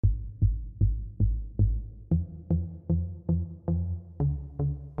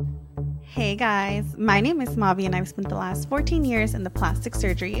Hey guys, my name is Mavi and I've spent the last 14 years in the plastic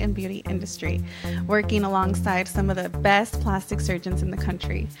surgery and beauty industry, working alongside some of the best plastic surgeons in the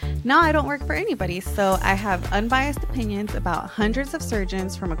country. Now I don't work for anybody, so I have unbiased opinions about hundreds of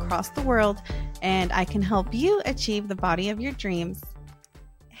surgeons from across the world, and I can help you achieve the body of your dreams.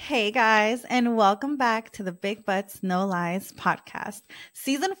 Hey guys, and welcome back to the Big Butts No Lies podcast.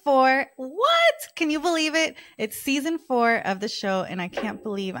 Season 4. What? Can you believe it? It's season 4 of the show, and I can't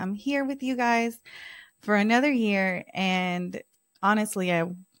believe I'm here with you guys for another year. And honestly,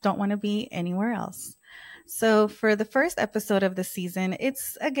 I don't want to be anywhere else. So, for the first episode of the season,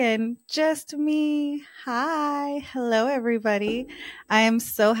 it's again just me. Hi. Hello, everybody. I am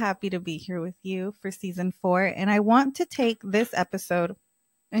so happy to be here with you for season 4, and I want to take this episode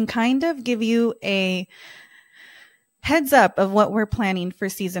and kind of give you a heads up of what we're planning for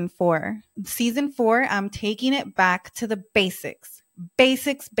season 4. Season 4, I'm taking it back to the basics.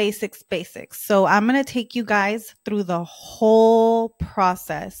 Basics. So I'm going to take you guys through the whole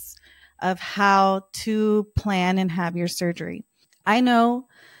process of how to plan and have your surgery. I know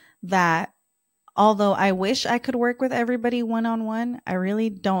that although I wish I could work with everybody one-on-one, I really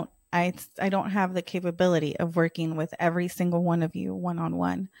don't. I don't have the capability of working with every single one of you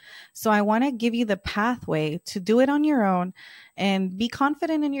one-on-one. So I want to give you the pathway to do it on your own and be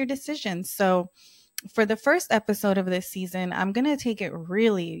confident in your decisions. So for the first episode of this season, I'm going to take it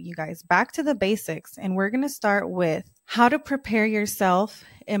really, you guys, back to the basics. And we're going to start with how to prepare yourself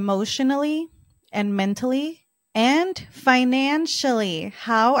emotionally and mentally and financially.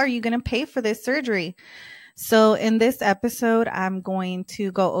 How are you going to pay for this surgery? So in this episode, I'm going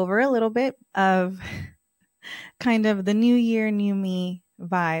to go over a little bit of kind of the new year, new me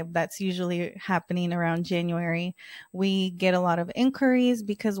vibe that's usually happening around January. We get a lot of inquiries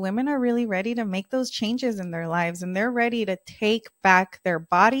because women are really ready to make those changes in their lives, and they're ready to take back their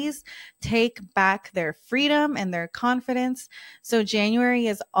bodies, take back their freedom and their confidence. So January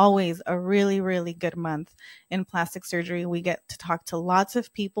is always a really, really good month in plastic surgery. We get to talk to lots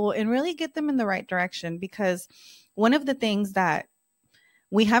of people and really get them in the right direction, because one of the things that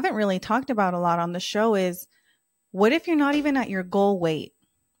we haven't really talked about a lot on the show is, what if you're not even at your goal weight?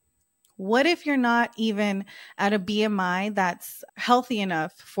 What if you're not even at a BMI that's healthy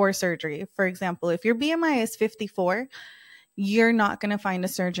enough for surgery? For example, if your BMI is 54, you're not going to find a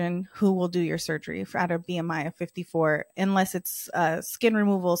surgeon who will do your surgery at a BMI of 54 unless it's skin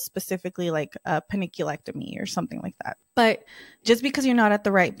removal, specifically like a paniculectomy or something like that. But just because you're not at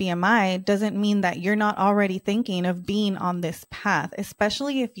the right BMI doesn't mean that you're not already thinking of being on this path,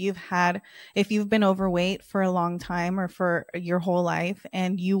 especially if you've been overweight for a long time or for your whole life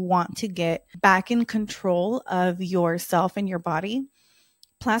and you want to get back in control of yourself and your body.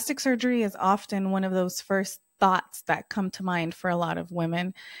 Plastic surgery is often one of those first thoughts that come to mind for a lot of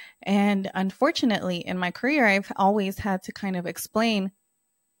women. And unfortunately, in my career, I've always had to kind of explain,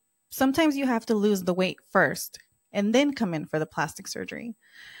 sometimes you have to lose the weight first and then come in for the plastic surgery.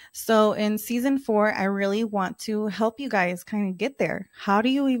 So in season 4, I really want to help you guys kind of get there. How do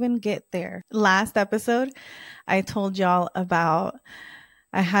you even get there? Last episode, I told y'all about,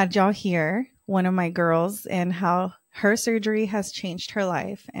 I had y'all hear one of my girls and how her surgery has changed her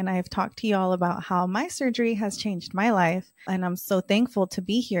life. And I've talked to y'all about how my surgery has changed my life. And I'm so thankful to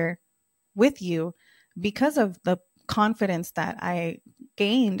be here with you because of the confidence that I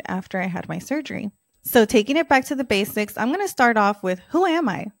gained after I had my surgery. So taking it back to the basics, I'm going to start off with, who am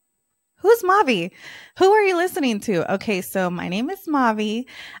I? Who's Mavi? Who are you listening to? Okay, so my name is Mavi.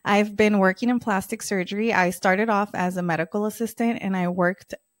 I've been working in plastic surgery. I started off as a medical assistant and I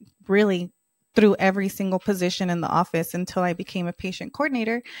worked really through every single position in the office until I became a patient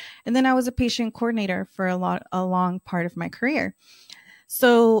coordinator. And then I was a patient coordinator for a long part of my career.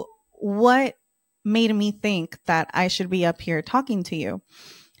 So what made me think that I should be up here talking to you?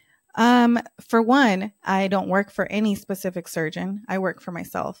 For one, I don't work for any specific surgeon. I work for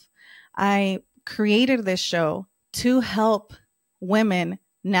myself. I created this show to help women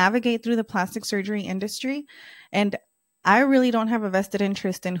navigate through the plastic surgery industry. And I really don't have a vested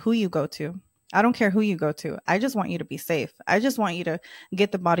interest in who you go to. I don't care who you go to. I just want you to be safe. I just want you to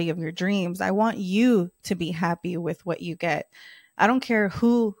get the body of your dreams. I want you to be happy with what you get. I don't care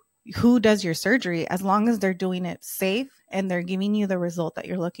who does your surgery, as long as they're doing it safe and they're giving you the result that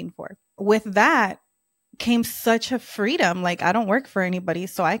you're looking for. With that came such a freedom. Like, I don't work for anybody,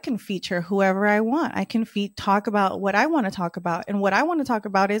 so I can feature whoever I want. I can talk about what I want to talk about. And what I want to talk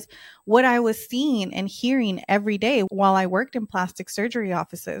about is what I was seeing and hearing every day while I worked in plastic surgery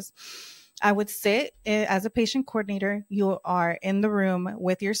offices. I would sit as a patient coordinator. You are in the room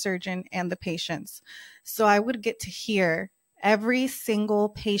with your surgeon and the patients. So I would get to hear every single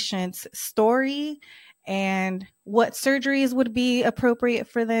patient's story and what surgeries would be appropriate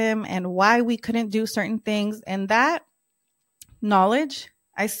for them and why we couldn't do certain things. And that knowledge,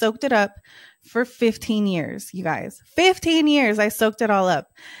 I soaked it up for 15 years, you guys. 15 years, I soaked it all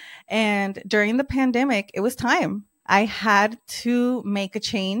up. And during the pandemic, it was time. I had to make a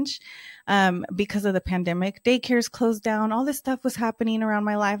change because of the pandemic. Daycares closed down. All this stuff was happening around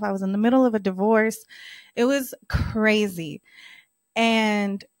my life. I was in the middle of a divorce. It was crazy.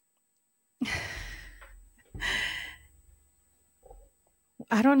 And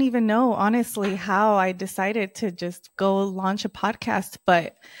I don't even know, honestly, how I decided to just go launch a podcast,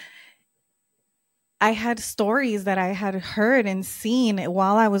 but I had stories that I had heard and seen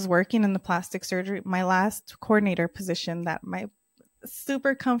while I was working in the plastic surgery, my last coordinator position, that my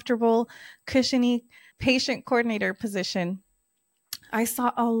super comfortable, cushiony patient coordinator position. I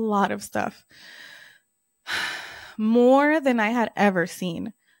saw a lot of stuff, more than I had ever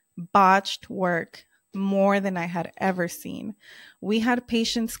seen, botched work, more than I had ever seen. We had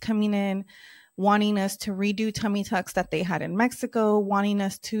patients coming in wanting us to redo tummy tucks that they had in Mexico, wanting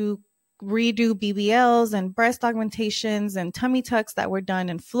us to redo BBLs and breast augmentations and tummy tucks that were done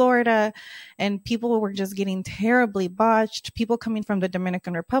in Florida. And people were just getting terribly botched. People coming from the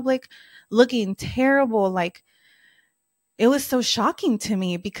Dominican Republic looking terrible. Like, it was so shocking to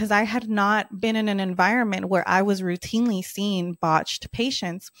me because I had not been in an environment where I was routinely seeing botched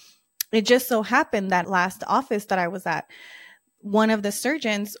patients. It just so happened that last office that I was at, one of the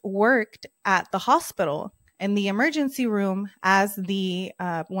surgeons worked at the hospital in the emergency room as the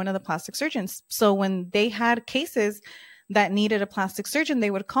one of the plastic surgeons. So when they had cases that needed a plastic surgeon,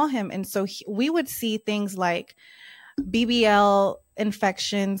 they would call him. And so we would see things like BBL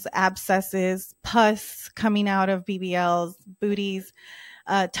infections, abscesses, pus coming out of BBLs, booties,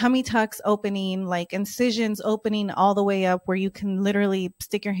 tummy tucks opening, like incisions opening all the way up where you can literally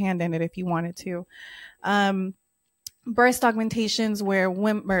stick your hand in it if you wanted to. Breast augmentations where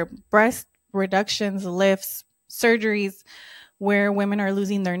breast reductions, lifts, surgeries where women are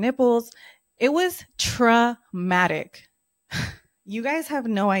losing their nipples. It was traumatic. You guys have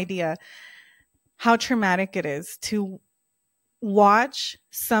no idea how traumatic it is to watch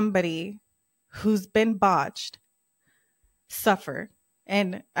somebody who's been botched suffer.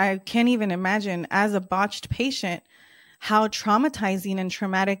 And I can't even imagine, as a botched patient, how traumatizing and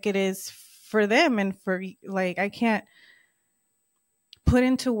traumatic it is for them. And for, like, I can't put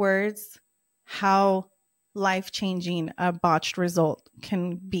into words how life-changing a botched result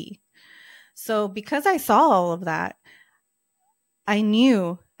can be. So because I saw all of that, I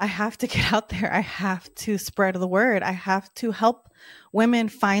knew I have to get out there. I have to spread the word. I have to help women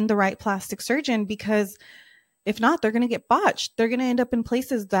find the right plastic surgeon, because if not, they're going to get botched. They're going to end up in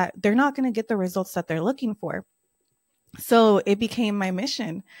places that they're not going to get the results that they're looking for. So it became my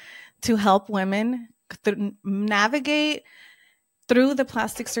mission to help women navigate through the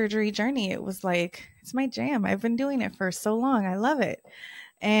plastic surgery journey. It was like, it's my jam. I've been doing it for so long. I love it.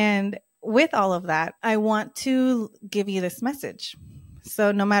 And with all of that, I want to give you this message.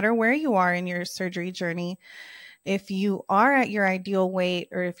 So no matter where you are in your surgery journey, if you are at your ideal weight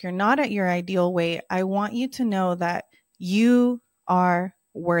or if you're not at your ideal weight, I want you to know that you are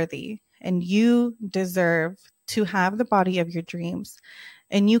worthy and you deserve to have the body of your dreams,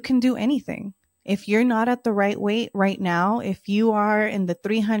 and you can do anything. If you're not at the right weight right now, if you are in the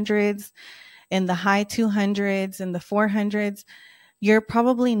 300s, in the high 200s, in the 400s, you're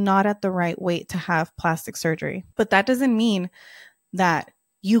probably not at the right weight to have plastic surgery. But that doesn't mean that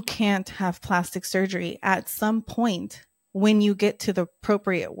you can't have plastic surgery at some point when you get to the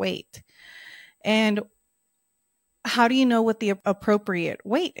appropriate weight. And how do you know what the appropriate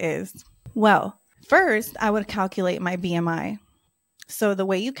weight is? Well, first, I would calculate my BMI. So the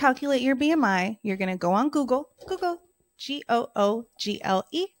way you calculate your BMI, you're going to go on Google, Google,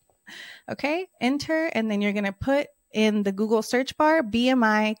 okay, enter, and then you're going to put in the Google search bar,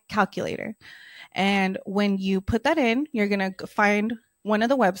 BMI calculator. And when you put that in, you're going to find one of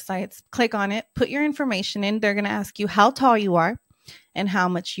the websites, click on it, put your information in. They're going to ask you how tall you are and how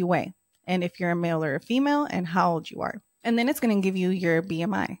much you weigh, and if you're a male or a female, and how old you are. And then it's going to give you your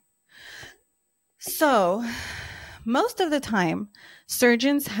BMI. So most of the time,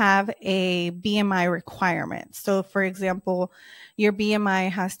 surgeons have a BMI requirement. So for example, your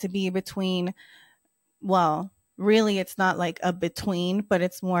BMI has to be between, well, really it's not like a between, but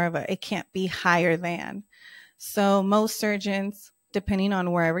it's more of a, it can't be higher than. So most surgeons, depending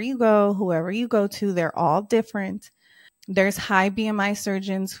on wherever you go, whoever you go to, they're all different. There's high BMI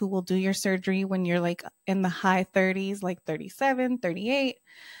surgeons who will do your surgery when you're like in the high 30s, like 37, 38.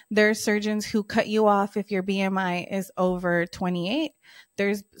 There's surgeons who cut you off if your BMI is over 28.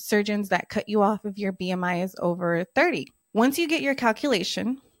 There's surgeons that cut you off if your BMI is over 30. Once you get your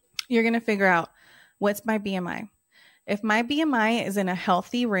calculation, you're going to figure out, what's my BMI? If my BMI is in a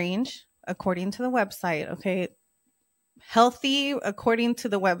healthy range, according to the website, okay, healthy according to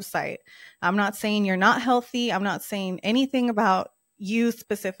the website. I'm not saying you're not healthy. I'm not saying anything about you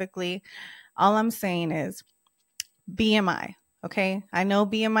specifically. All I'm saying is BMI. Okay. I know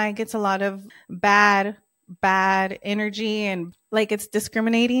BMI gets a lot of bad energy and like it's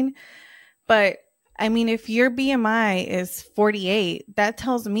discriminating. But I mean, if your BMI is 48, that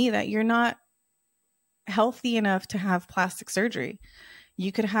tells me that you're not healthy enough to have plastic surgery.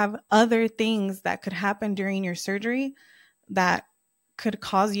 You could have other things that could happen during your surgery that could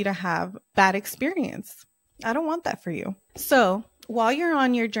cause you to have bad experience. I don't want that for you. So while you're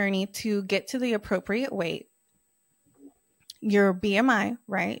on your journey to get to the appropriate weight, your BMI,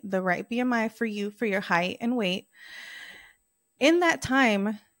 right? The right BMI for you, for your height and weight. In that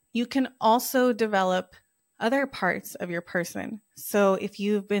time, you can also develop other parts of your person. So if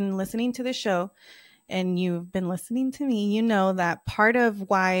you've been listening to the show and you've been listening to me, you know that part of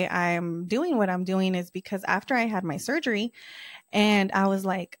why I'm doing what I'm doing is because after I had my surgery and I was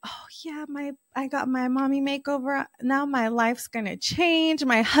like, oh yeah, I got my mommy makeover. Now my life's going to change.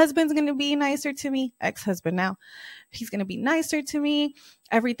 My husband's going to be nicer to me. Ex-husband now. He's going to be nicer to me.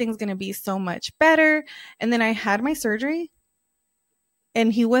 Everything's going to be so much better. And then I had my surgery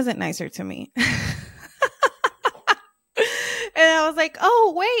and he wasn't nicer to me. And I was like,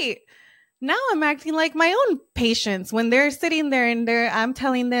 oh, wait. Now I'm acting like my own patients when they're sitting there and I'm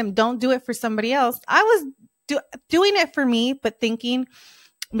telling them, don't do it for somebody else. I was doing it for me, but thinking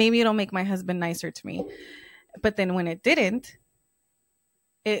maybe it'll make my husband nicer to me. But then when it didn't,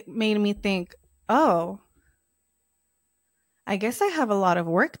 it made me think, oh, I guess I have a lot of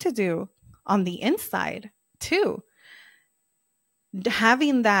work to do on the inside too.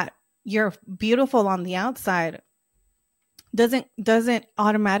 Having that you're beautiful on the outside doesn't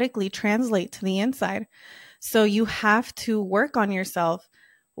automatically translate to the inside. So you have to work on yourself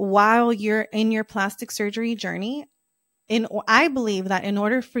while you're in your plastic surgery journey. And I believe that in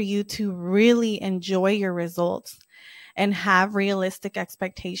order for you to really enjoy your results and have realistic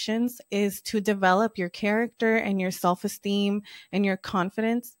expectations is to develop your character and your self-esteem and your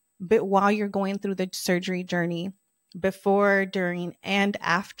confidence, but while you're going through the surgery journey, before, during, and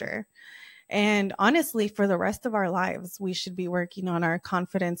after. And honestly, for the rest of our lives, we should be working on our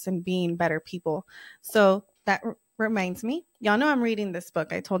confidence and being better people. So that reminds me, y'all know I'm reading this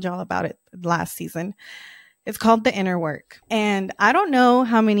book. I told y'all about it last season. It's called The Inner Work. And I don't know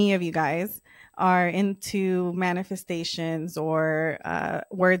how many of you guys are into manifestations or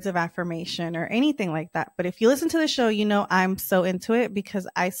words of affirmation or anything like that. But if you listen to the show, you know I'm so into it because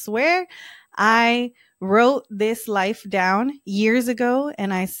I swear I wrote this life down years ago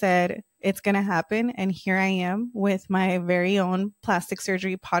and I said, it's going to happen. And here I am with my very own plastic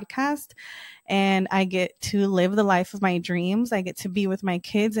surgery podcast. And I get to live the life of my dreams. I get to be with my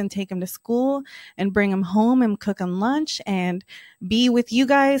kids and take them to school and bring them home and cook them lunch and be with you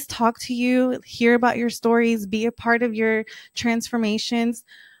guys, talk to you, hear about your stories, be a part of your transformations,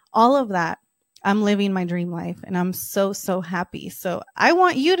 all of that. I'm living my dream life and I'm so, so happy. So I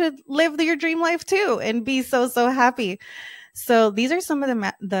want you to live your dream life too and be so, so happy. So these are some of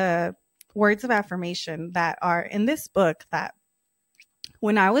the words of affirmation that are in this book that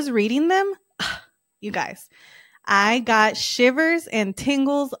when I was reading them, you guys, I got shivers and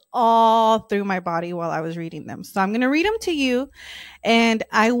tingles all through my body while I was reading them. So I'm going to read them to you. And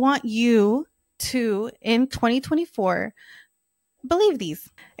I want you to, in 2024, believe these.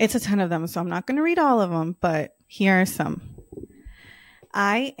 It's a ton of them, so I'm not going to read all of them, but here are some.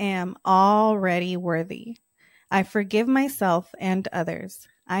 I am already worthy. I forgive myself and others.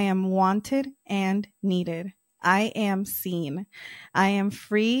 I am wanted and needed. I am seen. I am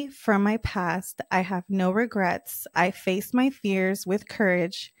free from my past. I have no regrets. I face my fears with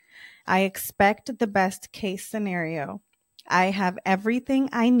courage. I expect the best case scenario. I have everything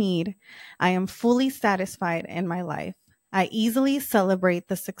I need. I am fully satisfied in my life. I easily celebrate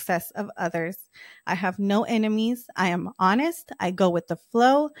the success of others. I have no enemies. I am honest. I go with the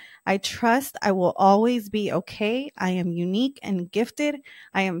flow. I trust I will always be okay. I am unique and gifted.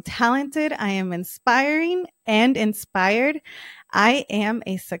 I am talented. I am inspiring and inspired. I am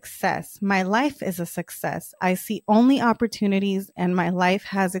a success. My life is a success. I see only opportunities and my life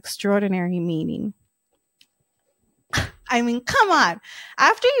has extraordinary meaning. I mean, come on.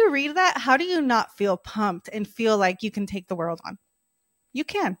 After you read that, how do you not feel pumped and feel like you can take the world on? You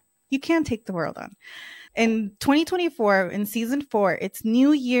can. You can take the world on. In 2024, in season 4, it's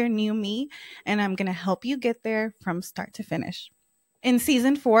new year, new me, and I'm going to help you get there from start to finish. In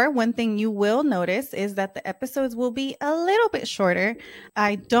season 4, one thing you will notice is that the episodes will be a little bit shorter.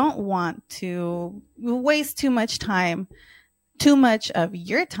 I don't want to waste too much time, too much of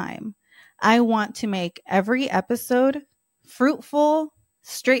your time. I want to make every episode fruitful,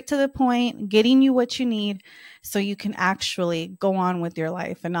 straight to the point, getting you what you need so you can actually go on with your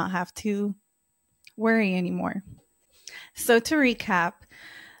life and not have to worry anymore. So to recap,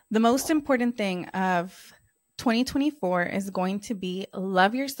 the most important thing of 2024 is going to be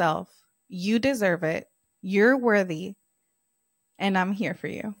love yourself. You deserve it. You're worthy. And I'm here for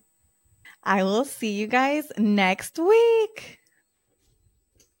you. I will see you guys next week.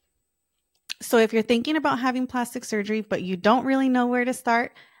 So if you're thinking about having plastic surgery, but you don't really know where to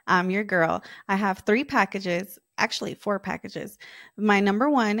start, I'm your girl. I have 3 packages, actually 4 packages. My number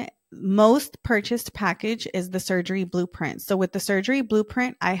 1 most purchased package is the surgery blueprint. So with the surgery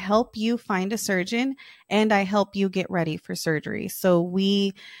blueprint, I help you find a surgeon and I help you get ready for surgery. So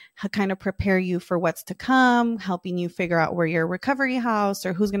we kind of prepare you for what's to come, helping you figure out where your recovery house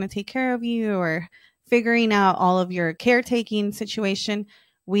or who's going to take care of you or figuring out all of your caretaking situation.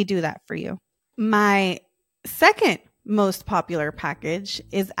 We do that for you. My second most popular package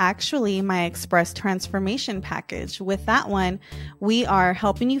is actually my Express Transformation package. With that one, we are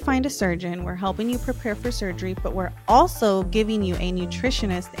helping you find a surgeon, we're helping you prepare for surgery, but we're also giving you a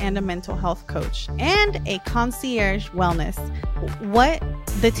nutritionist and a mental health coach and a concierge wellness. What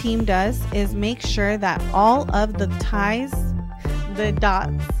the team does is make sure that all of the T's, the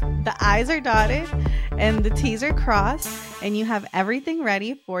dots, the I's are dotted and the T's are crossed, and you have everything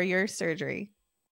ready for your surgery.